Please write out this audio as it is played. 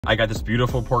I got this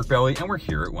beautiful pork belly and we're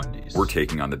here at Wendy's. We're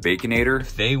taking on the Baconator.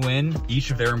 If they win,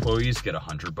 each of their employees get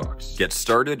 $100. Get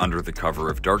started under the cover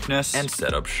of darkness and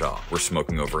set up shop. We're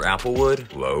smoking over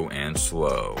applewood, low and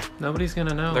slow. Nobody's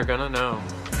gonna know. They're gonna know.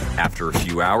 After a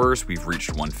few hours, we've reached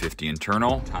 150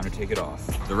 internal. Time to take it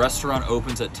off. The restaurant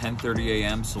opens at 10:30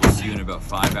 a.m., so we'll see you in about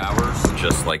 5 hours.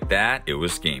 Just like that, it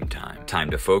was game time. Time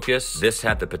to focus. This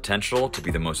had the potential to be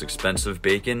the most expensive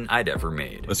bacon I'd ever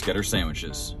made. Let's get our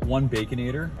sandwiches. One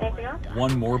Baconator. Anything else?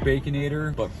 One more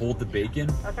Baconator, but hold the bacon.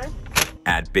 Okay.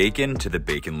 Add bacon to the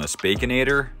baconless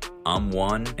Baconator. I'm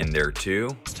one, and there too.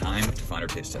 It's time to find our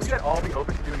taste test. Would you guys all be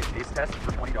open to doing a taste test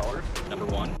for $20? Number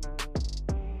one.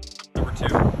 Number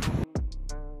two.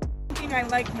 I think I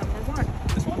like number one.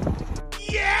 This one?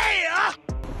 Yeah!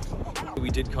 We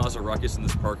did cause a ruckus in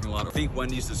this parking lot. I think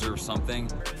Wendy's deserves something.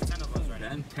 There's 10 of us right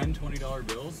now. 10 $20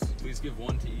 bills. Please give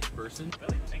one to each person.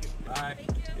 Thank you. Bye.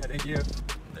 Yeah, thank you.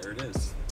 There it is.